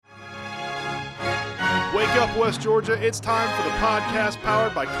Wake up, West Georgia. It's time for the podcast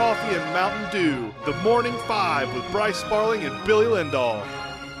powered by Coffee and Mountain Dew. The Morning Five with Bryce Sparling and Billy Lindahl.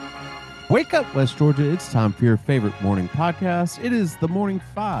 Wake up, West Georgia. It's time for your favorite morning podcast. It is the Morning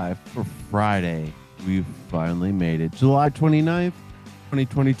Five for Friday. We've finally made it. July 29th,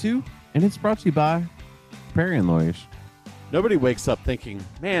 2022. And it's brought to you by Prairie Lawyers. Nobody wakes up thinking,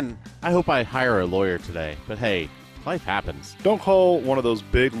 man, I hope I hire a lawyer today. But hey, life happens. Don't call one of those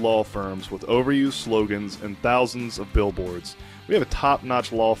big law firms with overused slogans and thousands of billboards. We have a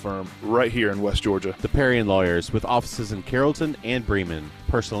top-notch law firm right here in West Georgia. The Perry & Lawyers, with offices in Carrollton and Bremen,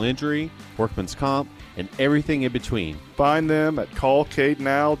 personal injury, workman's comp, and everything in between. Find them at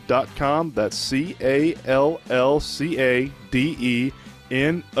callcadenow.com. That's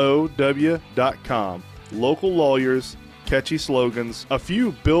CALLCADENOW.com. Local lawyers, catchy slogans, a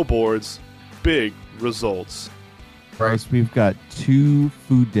few billboards, big results. Bryce, we've got 2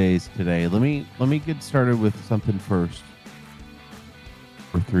 food days today. Let me get started with something first.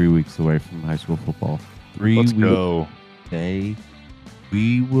 We're 3 weeks away from high school football. Let's go. Today,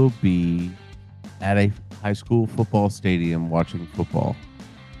 we will be at a high school football stadium watching football.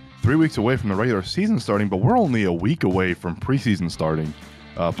 3 weeks away from the regular season starting, but we're only a week away from preseason starting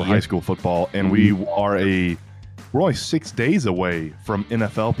for high school football, and we're only 6 days away from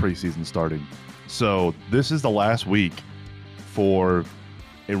NFL preseason starting. So this is the last week for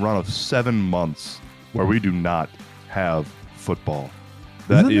a run of 7 months where we do not have football.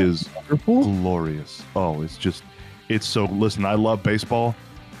 That is glorious. Oh, it's so, listen, I love baseball.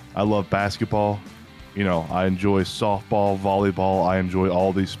 I love basketball. You know, I enjoy softball, volleyball. I enjoy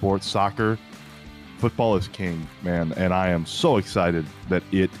all these sports, soccer. Football is king, man. And I am so excited that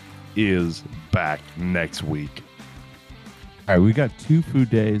it is back next week. All right, we got 2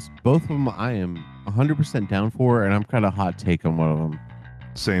 food days. Both of them I am 100% down for, and I'm kind of hot take on one of them.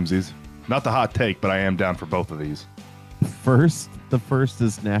 Samesies. Not the hot take, but I am down for both of these. The first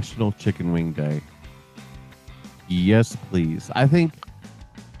is National Chicken Wing Day. Yes, please. I think,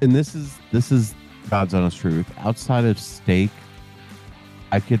 and this is God's honest truth. Outside of steak,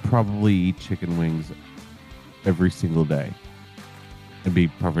 I could probably eat chicken wings every single day and be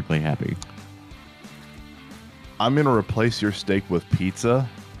perfectly happy. I'm going to replace your steak with pizza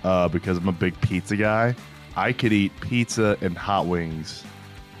because I'm a big pizza guy. I could eat pizza and hot wings,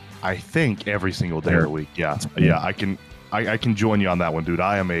 I think, every single day of the week. Yeah, I can join you on that one, dude.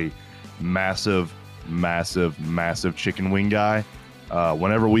 I am a massive chicken wing guy.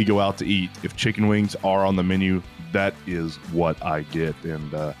 Whenever we go out to eat, if chicken wings are on the menu, that is what I get.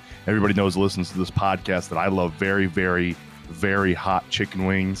 And everybody knows, listens to this podcast, that I love very, very, very hot chicken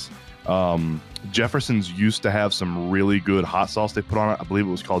wings. Jefferson's used to have some really good hot sauce they put on it. I believe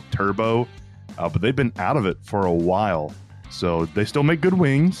it was called Turbo, but they've been out of it for a while. So they still make good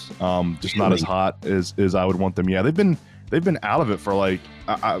wings, just not as hot as I would want them. Yeah, they've been out of it for like,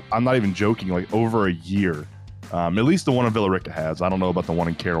 I'm not even joking, like over a year. At least the one in Villa Rica has. I don't know about the one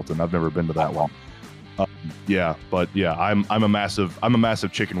in Carrollton. I've never been to that one. I'm a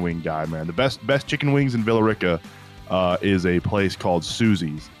massive chicken wing guy, man. The best chicken wings in Villa Rica is a place called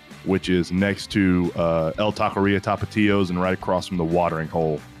Susie's, which is next to El Taqueria Tapatios and right across from the watering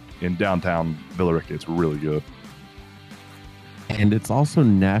hole in downtown Villa Rica. It's really good. And it's also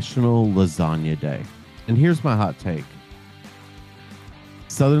National Lasagna Day. And here's my hot take.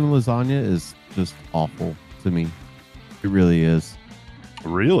 Southern lasagna is just awful to me. It really is.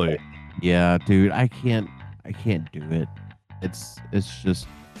 Really? Yeah, dude, I can't do it. It's just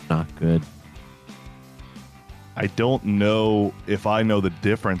not good. I don't know if I know the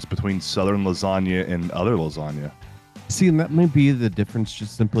difference between Southern lasagna and other lasagna. See, and that might be the difference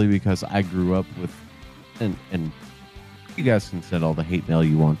just simply because I grew up with, and you guys can send all the hate mail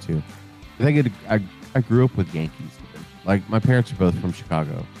you want to. I grew up with Yankees. Like, my parents are both from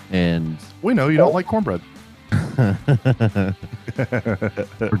Chicago, and we know you don't like cornbread.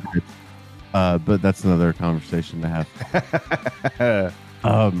 But that's another conversation to have.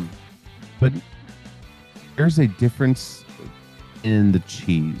 But there's a difference in the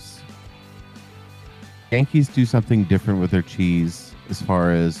cheese. Yankees do something different with their cheese as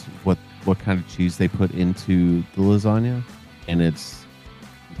far as what kind of cheese they put into the lasagna, and it's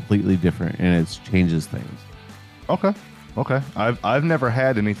completely different, and it changes things. Okay. I've never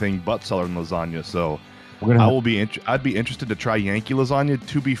had anything but Southern lasagna, so I'd be interested to try Yankee lasagna.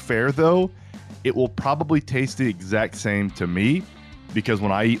 To be fair, though, it will probably taste the exact same to me, because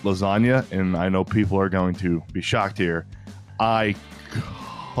when I eat lasagna, and I know people are going to be shocked here, I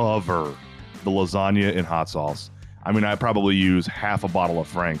cover the lasagna in hot sauce. I mean, I probably use half a bottle of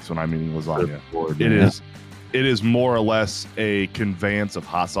Frank's when I'm eating lasagna. It is more or less a conveyance of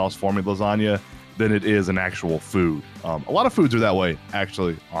hot sauce for me, lasagna. than it is an actual food. A lot of foods are that way,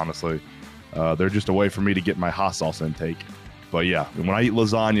 actually, honestly. They're just a way for me to get my hot sauce intake. But yeah, when I eat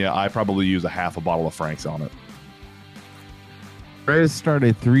lasagna, I probably use a half a bottle of Frank's on it. Ready to start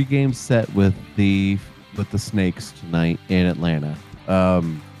a 3-game set with the Snakes tonight in Atlanta.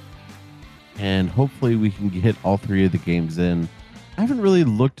 And hopefully we can get all 3 of the games in. I haven't really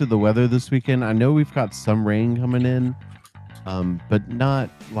looked at the weather this weekend. I know we've got some rain coming in, but not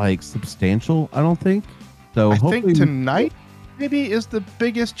like substantial, I don't think. So I think tonight maybe is the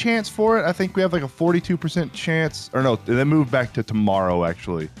biggest chance for it. I think we have like a 42% chance, or no, they moved back to tomorrow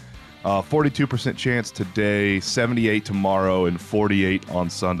actually. 42% chance today, 78 tomorrow, and 48 on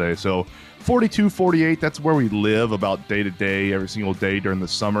Sunday. So 42, 48, that's where we live about day to day, every single day during the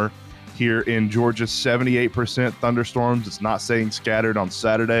summer. Here in Georgia, 78% thunderstorms. It's not saying scattered on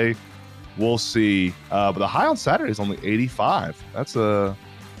Saturday. We'll see. But the high on Saturday is only 85. That's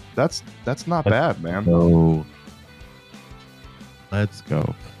not bad, man. So let's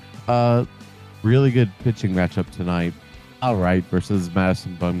go. Really good pitching matchup tonight. All right, versus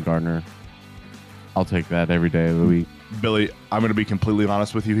Madison Bumgarner. I'll take that every day of the week. Billy, I'm going to be completely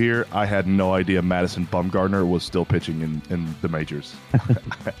honest with you here. I had no idea Madison Bumgarner was still pitching in the majors.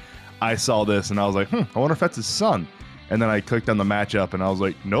 I saw this and I was like, I wonder if that's his son. And then I clicked on the matchup and I was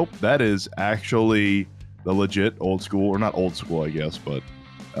like, nope, that is actually the legit old school, or not old school, I guess, but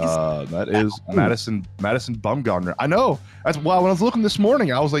that is Madison Bumgarner. I know. That's why when I was looking this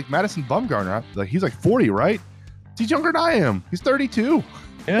morning, I was like, Madison Bumgarner. He's like 40, right? He's younger than I am. He's 32.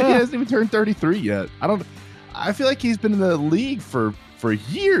 Yeah. He hasn't even turned 33 yet. I feel like he's been in the league for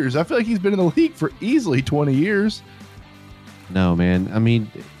years. I feel like he's been in the league for easily 20 years. No, man. I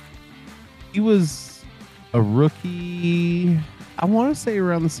mean, he was a rookie, I want to say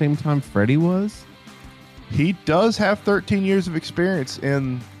around the same time Freddie was. He does have 13 years of experience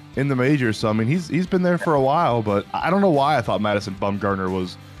in the majors. So, I mean, he's been there for a while, but I don't know why I thought Madison Bumgarner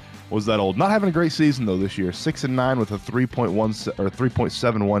was that old. Not having a great season, though, this year. 6-9 with a 3.1 or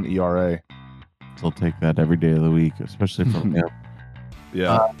 3.71 ERA. I'll take that every day of the week, especially from him.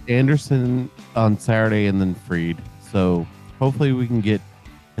 Yeah. Anderson on Saturday and then Fried. So hopefully we can get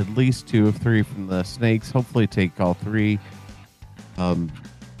at least 2 of 3 from the Snakes. Hopefully take all 3,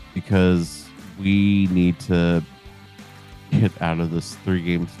 because we need to get out of this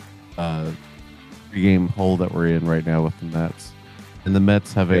 3-game hole that we're in right now with the Mets. And the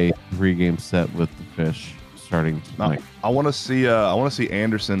Mets have a 3-game set with the Fish starting tonight. I want to see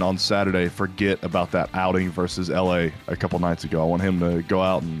Anderson on Saturday forget about that outing versus LA a couple nights ago. I want him to go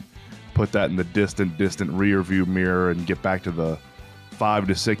out and put that in the distant rear view mirror and get back to the 5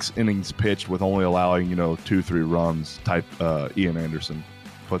 to 6 innings pitched with only allowing 2-3 runs type Ian Anderson.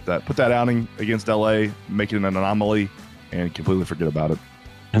 Put that outing against LA, make it an anomaly, and completely forget about it.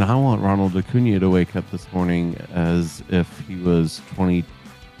 And I want Ronald Acuna to wake up this morning as if he was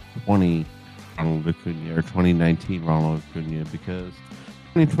 2020 Ronald Acuna or 2019 Ronald Acuna, because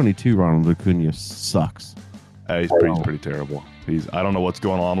 2022 Ronald Acuna sucks. He's pretty terrible. I don't know what's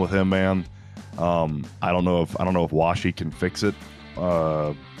going on with him, man. I don't know if Washi can fix it.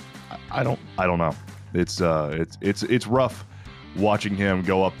 I don't know. It's rough watching him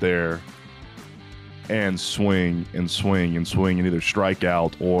go up there and swing and either strike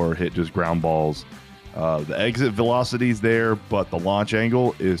out or hit just ground balls. The exit velocity's there, but the launch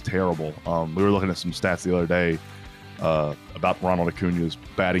angle is terrible. We were looking at some stats the other day about Ronald Acuna's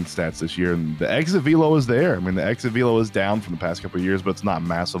batting stats this year, and the exit velo is there. I mean, the exit velo is down from the past couple of years, but it's not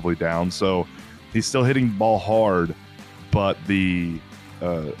massively down. So he's still hitting the ball hard, but the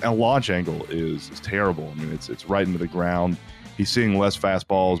launch angle is terrible. I mean, it's right into the ground. He's seeing less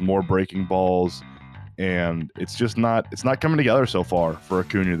fastballs, more breaking balls, and it's not coming together so far for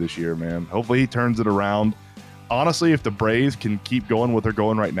Acuna this year, man. Hopefully he turns it around. Honestly, if the Braves can keep going what they're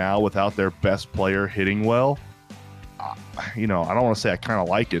going right now without their best player hitting well, I don't want to say I kind of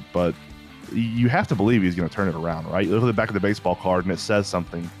like it, but you have to believe he's going to turn it around, right? You look at the back of the baseball card and it says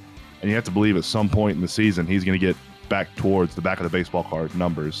something, and you have to believe at some point in the season he's going to get back towards the back of the baseball card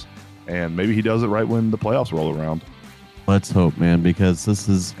numbers, and maybe he does it right when the playoffs roll around. Let's hope, man, because this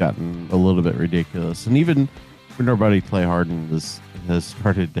has gotten a little bit ridiculous. And even when our buddy Clay Harden has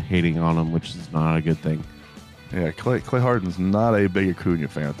started hating on him, which is not a good thing. Yeah, Clay Harden's not a big Acuna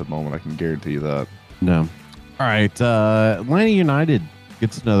fan at the moment. I can guarantee you that. No. All right. Atlanta United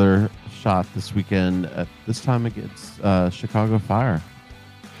gets another shot this weekend, at this time against Chicago Fire.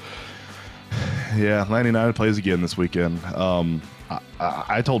 Yeah, Atlanta United plays again this weekend.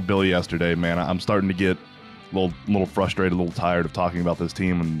 I told Billy yesterday, man, I'm starting to get a little frustrated, a little tired of talking about this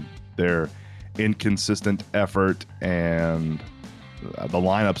team and their inconsistent effort and the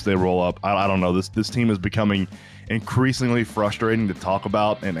lineups they roll up. I don't know. This team is becoming increasingly frustrating to talk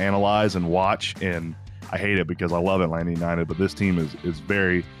about and analyze and watch, and I hate it because I love Atlanta United, but this team is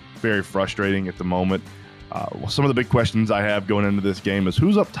very, very frustrating at the moment. Some of the big questions I have going into this game is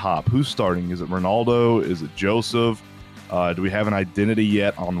who's up top? Who's starting? Is it Ronaldo? Is it Joseph? Do we have an identity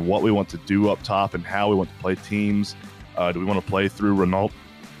yet on what we want to do up top and how we want to play teams? Do we want to play through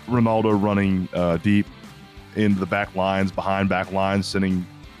Ronaldo running deep into the back lines, behind back lines, sending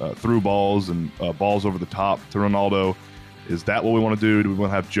through balls and balls over the top to Ronaldo? Is that what we want to do? Do we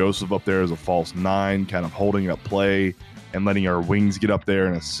want to have Joseph up there as a false 9, kind of holding up play and letting our wings get up there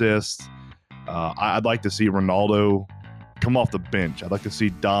and assist? I'd like to see Ronaldo come off the bench. I'd like to see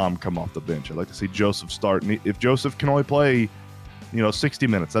Dom come off the bench. I'd like to see Joseph start. And if Joseph can only play, 60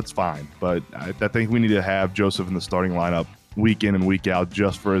 minutes, that's fine. But I think we need to have Joseph in the starting lineup week in and week out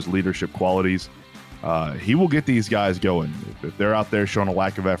just for his leadership qualities. He will get these guys going. If they're out there showing a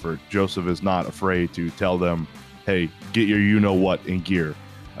lack of effort, Joseph is not afraid to tell them, hey, get your you-know-what in gear.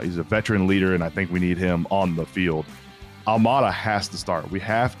 He's a veteran leader, and I think we need him on the field. Almada has to start. We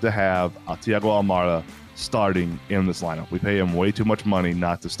have to have Thiago Almada starting in this lineup. We pay him way too much money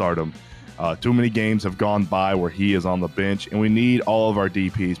not to start him. Too many games have gone by where he is on the bench, and we need all of our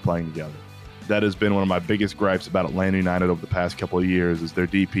DPs playing together. That has been one of my biggest gripes about Atlanta United over the past couple of years is their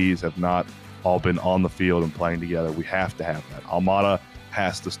DPs have not all been on the field and playing together. We have to have that. Almada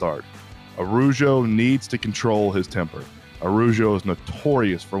has to start. Araujo needs to control his temper. Araujo is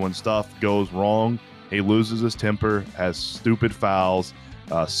notorious for when stuff goes wrong. He loses his temper, has stupid fouls,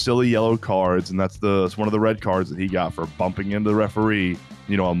 silly yellow cards, and that's one of the red cards that he got for bumping into the referee,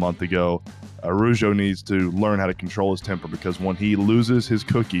 a month ago. Araujo needs to learn how to control his temper because when he loses his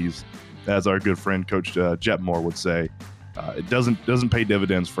cookies, as our good friend Coach Jetmore would say, it doesn't pay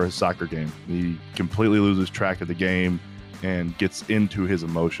dividends for his soccer game. He completely loses track of the game and gets into his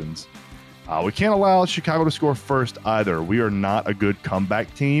emotions. We can't allow Chicago to score first either. We are not a good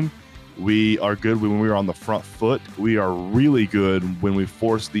comeback team. We are good when we are on the front foot. We are really good when we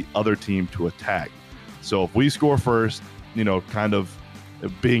force the other team to attack. So if we score first, kind of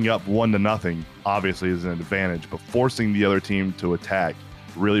being up 1-0 obviously is an advantage, but forcing the other team to attack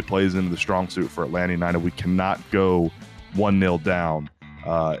really plays into the strong suit for Atlanta United. We cannot go 1-0 down,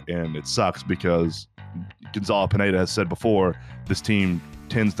 and it sucks because Gonzalo Pineda has said before, this team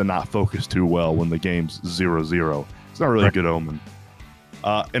tends to not focus too well when the game's 0-0. It's not really a good omen.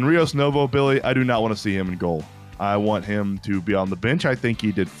 And Rios Novo, Billy, I do not want to see him in goal. I want him to be on the bench. I think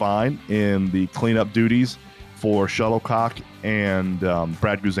he did fine in the cleanup duties for Shuttlecock and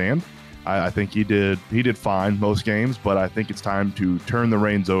Brad Guzan. I think he did fine most games, but I think it's time to turn the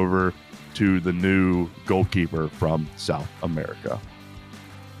reins over to the new goalkeeper from South America.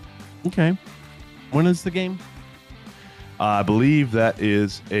 Okay. When is the game? I believe that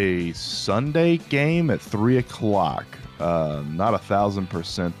is a Sunday game at 3:00. Not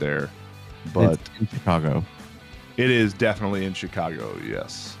 1,000% there, but it's in Chicago. It is definitely in Chicago.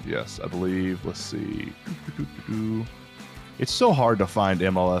 Yes. I believe. Let's see. It's so hard to find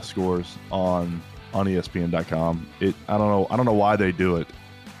MLS scores on ESPN.com. I don't know why they do it.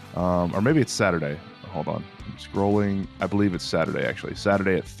 Or maybe it's Saturday. Hold on. I'm scrolling. I believe it's Saturday, actually.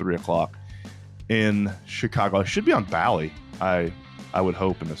 Saturday at 3:00 in Chicago. It should be on Bally, I would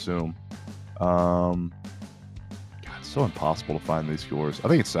hope and assume. God, it's so impossible to find these scores. I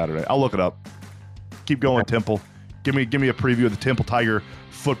think it's Saturday. I'll look it up. Keep going, Temple. Give me a preview of the Temple Tiger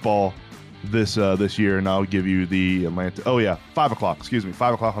football this year, and I'll give you the Atlanta. Oh, yeah, 5:00. Excuse me,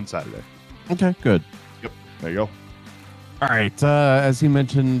 5:00 on Saturday. Okay, good. Yep, there you go. All right. As he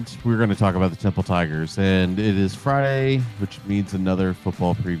mentioned, we're going to talk about the Temple Tigers, and it is Friday, which means another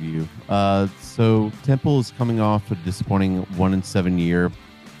football preview. So Temple is coming off a disappointing 1-7 year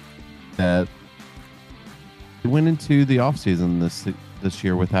that went into the offseason this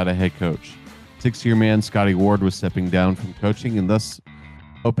year without a head coach. 6-year man Scotty Ward was stepping down from coaching and thus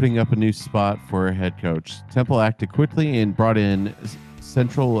opening up a new spot for a head coach. Temple acted quickly and brought in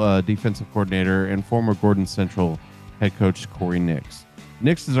Central defensive coordinator and former Gordon Central head coach Corey Nix.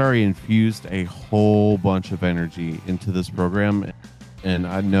 Nix has already infused a whole bunch of energy into this program, and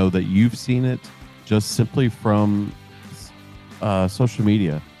I know that you've seen it just simply from social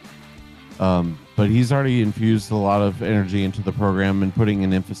media. But he's already infused a lot of energy into the program and putting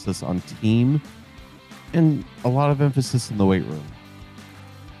an emphasis on team and a lot of emphasis in the weight room,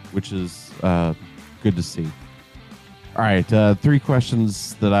 which is good to see. All right, 3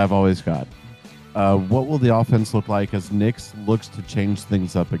 questions that I've always got. What will the offense look like as Nix looks to change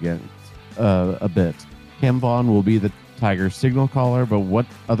things up again a bit? Cam Vaughn will be the Tigers' signal caller, but what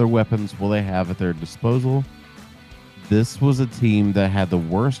other weapons will they have at their disposal? this was a team that had the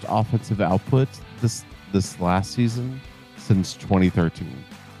worst offensive output this last season since 2013.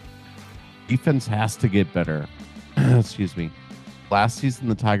 Defense has to get better. Excuse me. Last season,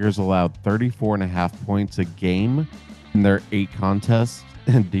 the Tigers allowed 34.5 points a game in their 8 contests,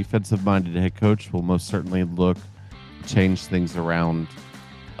 and defensive-minded head coach will most certainly look to change things around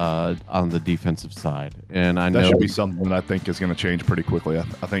on the defensive side. And I know that should be something that I think is going to change pretty quickly.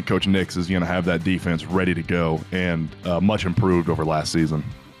 I think Coach Nix is going to have that defense ready to go and much improved over last season.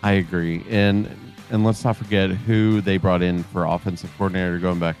 I agree. And let's not forget who they brought in for offensive coordinator.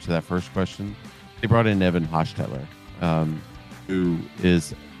 Going back to that first question, they brought in Evan Hochstetter, who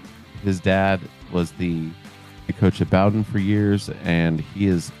is his dad was the coach at Bowden for years, and he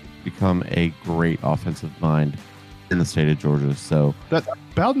has become a great offensive mind in the state of Georgia. So that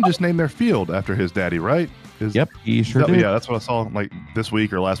Bowden just named their field after his daddy, right? Yep, he sure did. Yeah, that's what I saw like this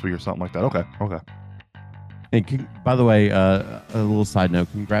week or last week or something like that. Okay. And by the way, a little side note,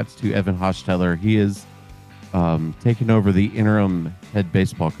 congrats to Evan Hochstetter. He is taking over the interim head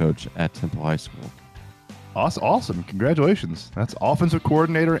baseball coach at Temple High School. Awesome. Congratulations. That's offensive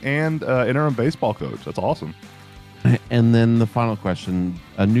coordinator and interim baseball coach. That's awesome. And then the final question,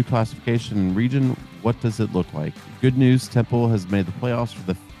 a new classification region, what does it look like? Good news, Temple has made the playoffs for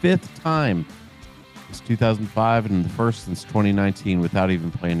the 5th time since 2005 and the first since 2019 without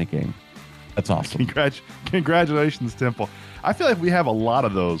even playing a game. That's awesome. Congratulations, Temple. I feel like we have a lot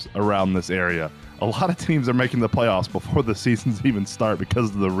of those around this area. A lot of teams are making the playoffs before the seasons even start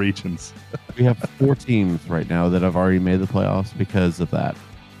because of the regions. We have 4 teams right now that have already made the playoffs because of that.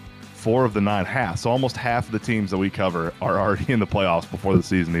 4 of the 9, so almost half of the teams that we cover are already in the playoffs before the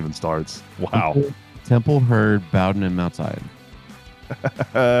season even starts. Wow. Temple, Hurd, Bowden, and Mount Zion.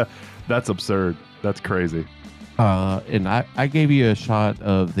 That's absurd. That's crazy. And I gave you a shot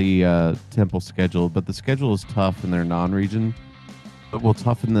of the Temple schedule, but the schedule is tough in their non-region. But we'll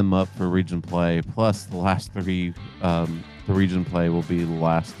toughen them up for region play. Plus, the last 3, the region play will be the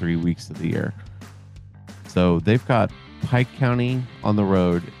last 3 weeks of the year. So they've got Pike County on the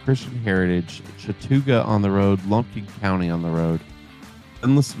road, Christian Heritage, Chattooga on the road, Lumpkin County on the road.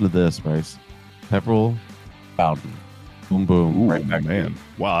 And listen to this, Bryce. Pepperell, Bowden. Boom, boom. Ooh, right back, man.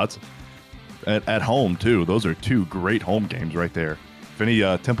 Wow, that's at home, too. Those are 2 great home games right there. If any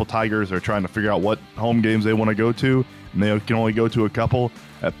Temple Tigers are trying to figure out what home games they want to go to, and they can only go to a couple,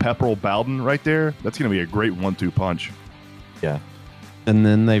 at Pepperell, Bowden right there, that's going to be a great 1-2 punch. Yeah. And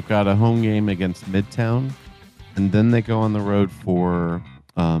then they've got a home game against Midtown. And then they go on the road for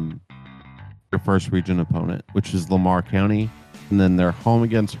their first region opponent, which is Lamar County. And then they're home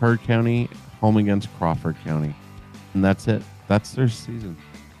against Hurd County, home against Crawford County. And that's it. That's their season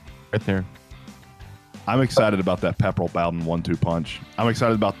right there. I'm excited about that Pepperell Bowden 1-2 punch. I'm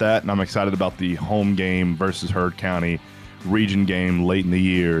excited about that, and I'm excited about the home game versus Hurd County region game late in the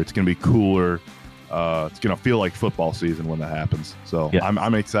year. It's going to be cooler. It's going to feel like football season when that happens. So yeah.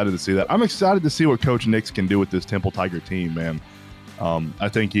 I'm excited to see that. I'm excited to see what Coach Nix can do with this Temple Tiger team, man. I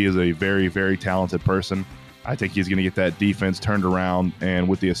think he is a very, very talented person. I think he's going to get that defense turned around. And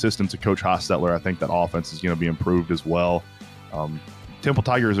with the assistance of Coach Hostetler, I think that offense is going to be improved as well. Temple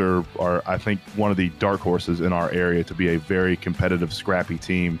Tigers are, I think, one of the dark horses in our area to be a very competitive, scrappy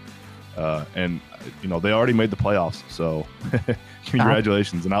team. And, they already made the playoffs. So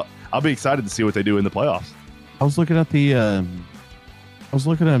congratulations. And I'll be excited to see what they do in the playoffs. I was looking at Facebook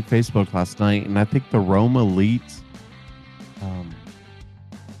last night, and I think the Rome Elite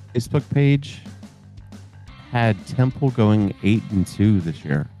Facebook page had Temple going 8-2 this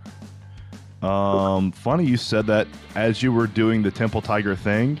year. Funny you said that. As you were doing the Temple Tiger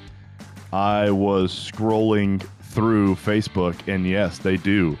thing, I was scrolling through Facebook, and yes, they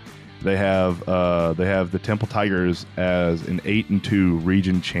do. They have the Temple Tigers as an 8-2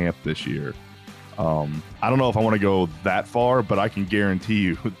 region champ this year. I don't know if I want to go that far, but I can guarantee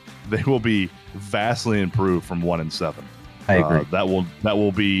you they will be vastly improved from 1-7. I agree. That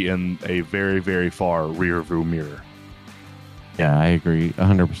will be in a very, very far rear view mirror. Yeah, I agree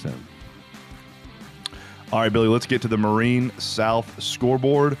 100%. All right, Billy, let's get to the Marine South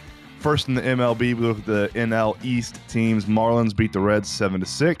Scoreboard. First in the MLB with the NL East teams, Marlins beat the Reds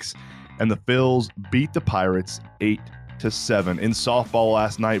 7-6, and the Phils beat the Pirates 8-7. In softball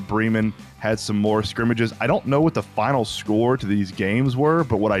last night, Bremen had some more scrimmages. I don't know what the final score to these games were,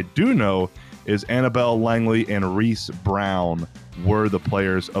 but what I do know is Annabelle Langley and Reese Brown were the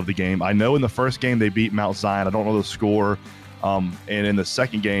players of the game. I know in the first game they beat Mount Zion. I don't know the score. And in the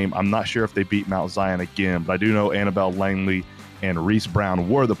second game, I'm not sure if they beat Mount Zion again, but I do know Annabelle Langley and Reese Brown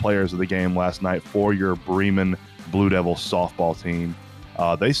were the players of the game last night for your Bremen Blue Devils softball team.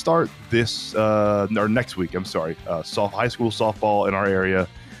 They start this or next week. I'm sorry. High school softball in our area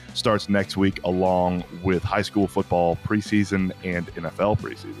starts next week, along with high school football preseason and NFL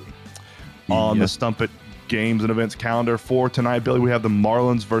preseason. On the Stump It games and events calendar for tonight, Billy, we have the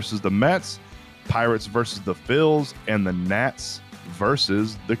Marlins versus the Mets, Pirates versus the Phils, and the Nats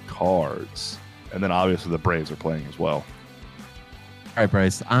versus the Cards. And then obviously the Braves are playing as well. All right,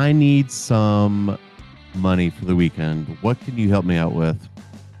 Bryce, I need some money for the weekend. What can you help me out with?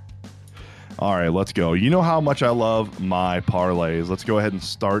 All right, let's go. You know how much I love my parlays. Let's go ahead and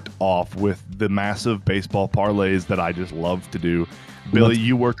start off with the massive baseball parlays that I just love to do. Billy,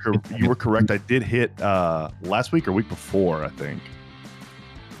 you were correct. I did hit last week or week before, I think.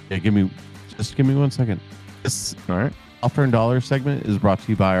 Yeah, give me 1 second. This All right. Offer and Dollar segment is brought to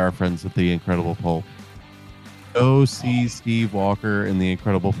you by our friends at the Incredible Pulp. Go see Steve Walker in the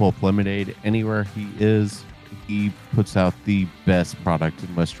Incredible Pulp Lemonade anywhere he is. He puts out the best product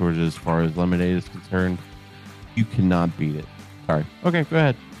in West Georgia as far as lemonade is concerned. You cannot beat it. Sorry. Okay, go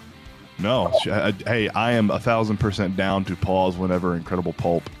ahead. No, hey, I am 1,000% down to pause whenever Incredible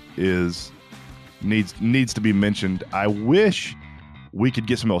Pulp needs to be mentioned. I wish we could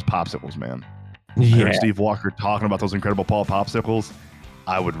get some of those popsicles, man. I heard Steve Walker talking about those Incredible Pulp popsicles.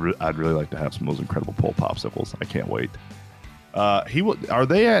 I'd really like to have some of those Incredible Pulp popsicles. I can't wait. Are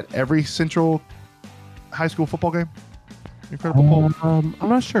they at every Central high school football game? Incredible Pulp. I'm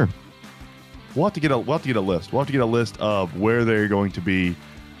not sure. We'll have to get a list. We'll have to get a list of where they're going to be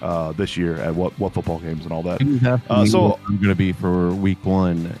this year at what football games and all that. So I'm going to be for week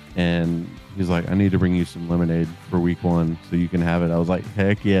 1, and he's like, I need to bring you some lemonade for week 1 so you can have it. I was like,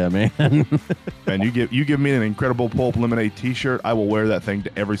 heck yeah, man. And you give me an Incredible Pulp lemonade T-shirt, I will wear that thing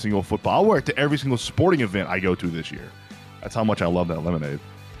to every single football. I'll wear it to every single sporting event I go to this year. That's how much I love that lemonade.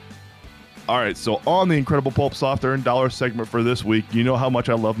 All right, so on the Incredible Pulp Soft Earned Dollar segment for this week, you know how much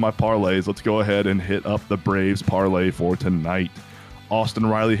I love my parlays. Let's go ahead and hit up the Braves parlay for tonight. Austin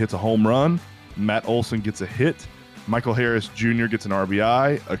Riley hits a home run. Matt Olson gets a hit. Michael Harris Jr. gets an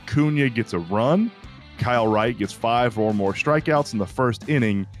RBI. Acuna gets a run. Kyle Wright gets 5 or more strikeouts, and the first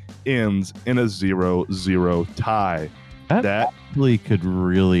inning ends in a 0-0 tie. That really could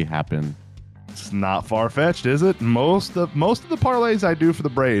really happen. It's not far-fetched, is it? Most of the parlays I do for the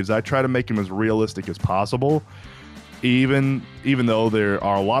Braves, I try to make them as realistic as possible, even though there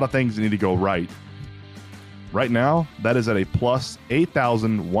are a lot of things that need to go right. Right now, that is at a plus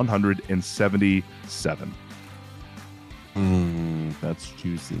 8,177. That's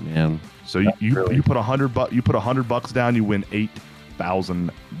juicy, man. So you put $100 down, you win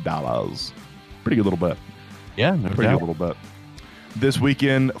 $8,000. Pretty good little bet. Yeah, no Pretty good little bet. This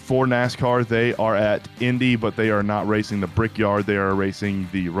weekend for NASCAR, they are at Indy, but they are not racing the Brickyard. They are racing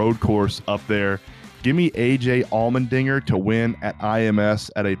the road course up there. Give me AJ Allmendinger to win at IMS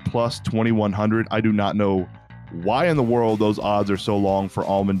at a plus 2,100. I do not know why in the world those odds are so long for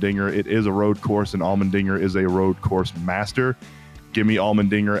Allmendinger. It is a road course, and Allmendinger is a road course master. Give me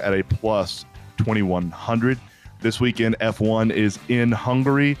Allmendinger at a plus 2,100. This weekend, F1 is in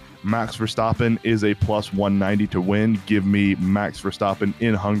Hungary. Max Verstappen is a plus 190 to win. Give me Max Verstappen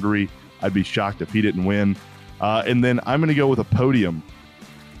in Hungary. I'd be shocked if he didn't win. And then I'm going to go with a podium.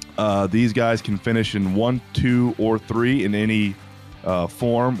 These guys can finish in 1, 2, or 3 in any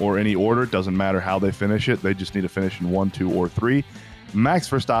form or any order. It doesn't matter how they finish it. They just need to finish in 1, 2, or 3. Max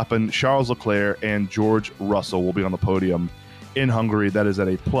Verstappen, Charles Leclerc, and George Russell will be on the podium in Hungary. That is at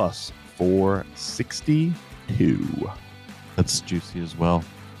a plus 462. That's juicy as well.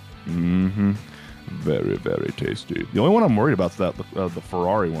 Mm-hmm. Very, very tasty. The only one I'm worried about is that the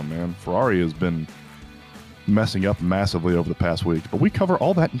Ferrari one, man. Ferrari has been messing up massively over the past week, but we cover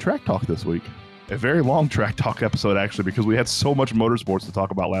all that in Track Talk this week. A very long Track Talk episode, actually, because we had so much motorsports to talk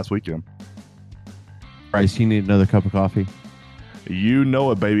about last weekend. Bryce, you need another cup of coffee? You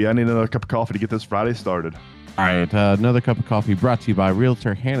know it, baby. I need another cup of coffee to get this Friday started. All right, another cup of coffee brought to you by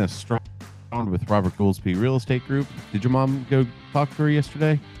Realtor Hannah Straw with Robert Goolsby Real Estate Group. Did your mom go talk to her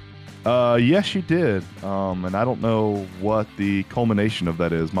yesterday? Yes, she did. And I don't know what the culmination of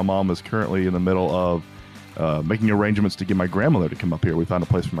that is. My mom is currently in the middle of making arrangements to get my grandmother to come up here. We found a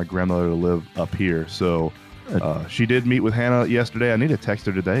place for my grandmother to live up here. So she did meet with Hannah yesterday. I need to text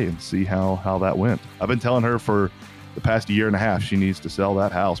her today and see how that went. I've been telling her for the past year and a half she needs to sell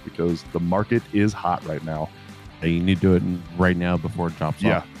that house because the market is hot right now. You need to do it right now before it drops off.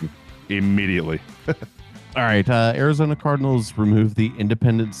 Yeah, immediately. All right. Arizona Cardinals removed the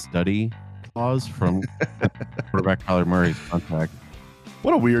independent study clause from quarterback Kyler Murray's contract.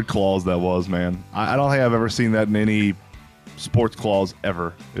 What a weird clause that was, man. I don't think I've ever seen that in any sports clause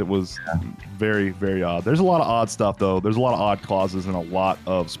ever. It was very, very odd. There's a lot of odd stuff, though. There's a lot of odd clauses in a lot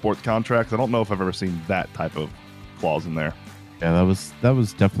of sports contracts. I don't know if I've ever seen that type of clause in there. Yeah, that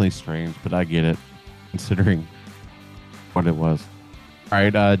was definitely strange, but I get it, considering what it was. All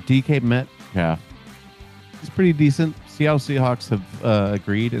right, DK Metcalf. He's pretty decent. Seattle Seahawks have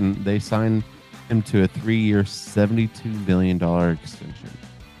agreed, and they signed him to a 3-year, $72 million extension.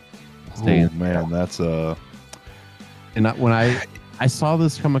 Oh, man, that's And when I saw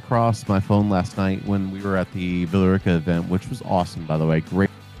this come across my phone last night when we were at the Villarica event, which was awesome, by the way, great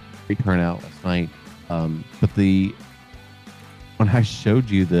turnout last night. But when I showed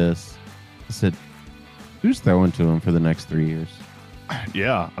you this, I said, "Who's throwing to him for the next 3 years?"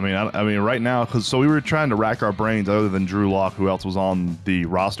 Yeah, I mean, right now, because we were trying to rack our brains. Other than Drew Lock, who else was on the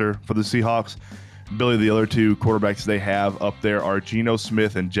roster for the Seahawks? Billy, the other two quarterbacks they have up there are Geno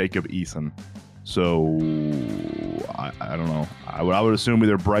Smith and Jacob Eason. So I don't know. I would assume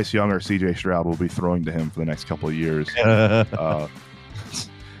either Bryce Young or C.J. Stroud will be throwing to him for the next couple of years.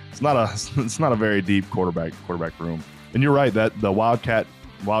 It's not a very deep quarterback room. And you're right that the Wildcat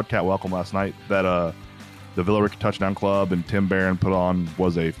welcome last night that the Villarica Touchdown Club and Tim Barron put on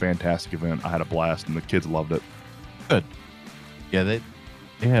was a fantastic event. I had a blast and the kids loved it. Good. Yeah, they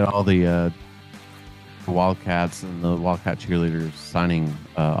had all the Wildcats and the Wildcat cheerleaders signing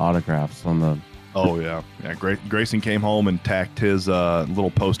autographs on the. Oh yeah. Grayson came home and tacked his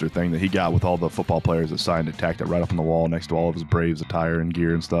little poster thing that he got with all the football players that signed it. Tacked it right up on the wall next to all of his Braves attire and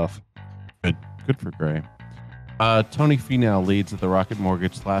gear and stuff. Good for Gray. Tony Finau leads at the Rocket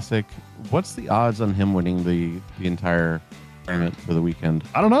Mortgage Classic. What's the odds on him winning the entire tournament for the weekend?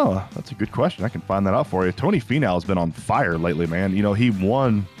 I don't know. That's a good question. I can find that out for you. Tony Finau has been on fire lately, man. You know, he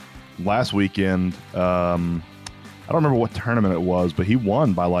won last weekend. I don't remember what tournament it was, but he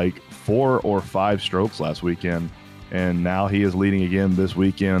won by like 4 or 5 strokes last weekend, and now he is leading again this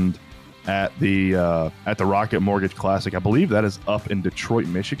weekend at the Rocket Mortgage Classic. I believe that is up in Detroit,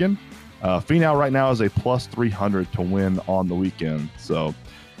 Michigan. Finau right now is a plus 300 to win on the weekend. So,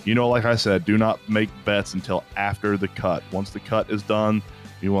 you know, like I said, do not make bets until after the cut. Once the cut is done,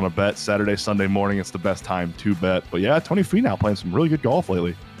 you want to bet Saturday, Sunday morning. It's the best time to bet. But yeah, Tony Finau playing some really good golf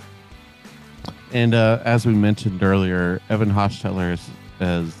lately. And as we mentioned earlier, Evan Hochstetter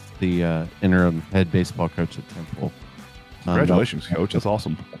is the interim head baseball coach at Temple. Congratulations, coach. That's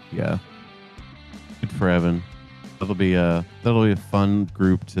awesome. Yeah. Good for Evan. That'll be a fun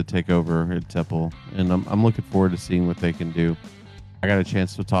group to take over at Temple, and I'm looking forward to seeing what they can do. I got a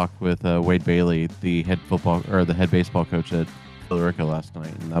chance to talk with Wade Bailey, the head baseball coach at Villarica last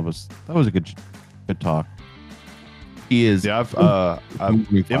night, and that was a good talk. He is. Yeah,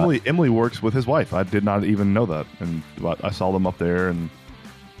 Emily works with his wife. I did not even know that, and I saw them up there, and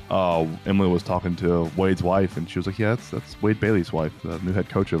Emily was talking to Wade's wife, and she was like, "Yeah, that's Wade Bailey's wife, the new head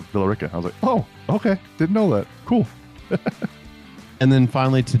coach of Villarica." I was like, "Oh, okay, didn't know that. Cool." And then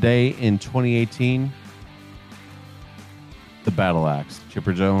finally today in 2018, the Battle Axe,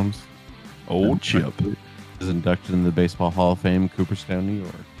 Chipper Jones. Old Chip is inducted in the Baseball Hall of Fame, Cooperstown, New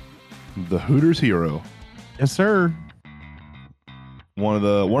York. The Hooters hero. Yes, sir. One of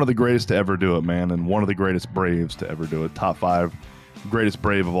the greatest to ever do it, man, and one of the greatest Braves to ever do it. Top 5 greatest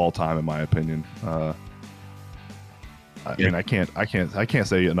Brave of all time, in my opinion. I mean, I can't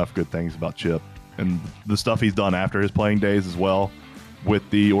say enough good things about Chip and the stuff he's done after his playing days as well, with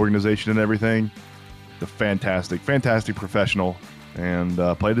the organization and everything. The fantastic professional, and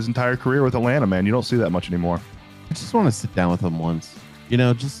played his entire career with Atlanta. Man, you don't see that much anymore. I just want to sit down with him once,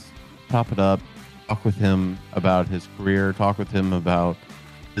 just top it up, talk with him about his career, talk with him about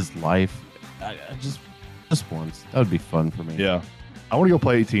his life. I just once. That would be fun for me. Yeah. I want to go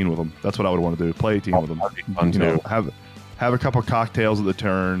play 18 with him. That's what I would want to do. Play 18 with him. Fun too. Have a couple of cocktails at the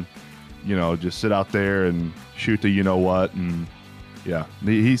turn. Just sit out there and shoot the what. And yeah,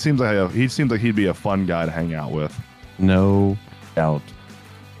 he seems like he'd be a fun guy to hang out with. No doubt.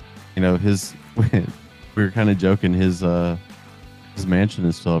 We were kind of joking. His mansion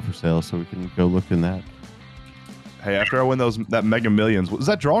is still up for sale, so we can go look in that. Hey, after I win that Mega Millions, was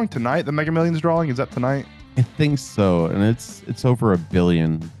that drawing tonight? The Mega Millions drawing, is that tonight? I think so, and it's over $1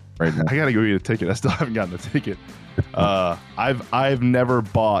 billion right now. I gotta go get a ticket. I still haven't gotten a ticket. I've never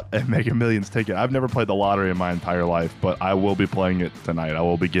bought a Mega Millions ticket. I've never played the lottery in my entire life, but I will be playing it tonight. I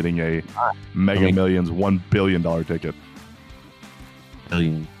will be getting a Mega Millions $1 billion ticket.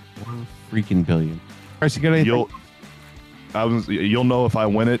 $1 billion. Bryce, you got anything? You'll know if I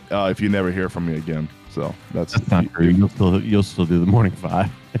win it if you never hear from me again. So that's not true. You'll still do the morning 5.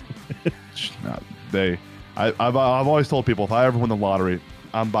 I've always told people, if I ever win the lottery,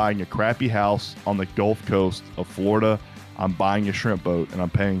 I'm buying a crappy house on the Gulf Coast of Florida. I'm buying a shrimp boat and I'm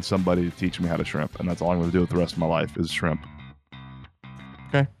paying somebody to teach me how to shrimp, and that's all I'm going to do with the rest of my life is shrimp.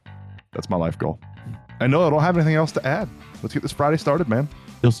 Okay. That's my life goal. And no, I don't have anything else to add. Let's get this Friday started, man.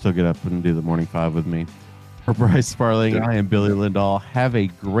 You'll still get up and do the morning five with me. For Bryce Sparling, I am Billy Lindahl. Have a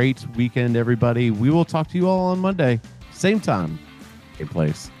great weekend, everybody. We will talk to you all on Monday. Same time, same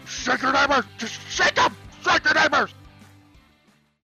place. Shake your neighbors! Just shake them! Shake your neighbors!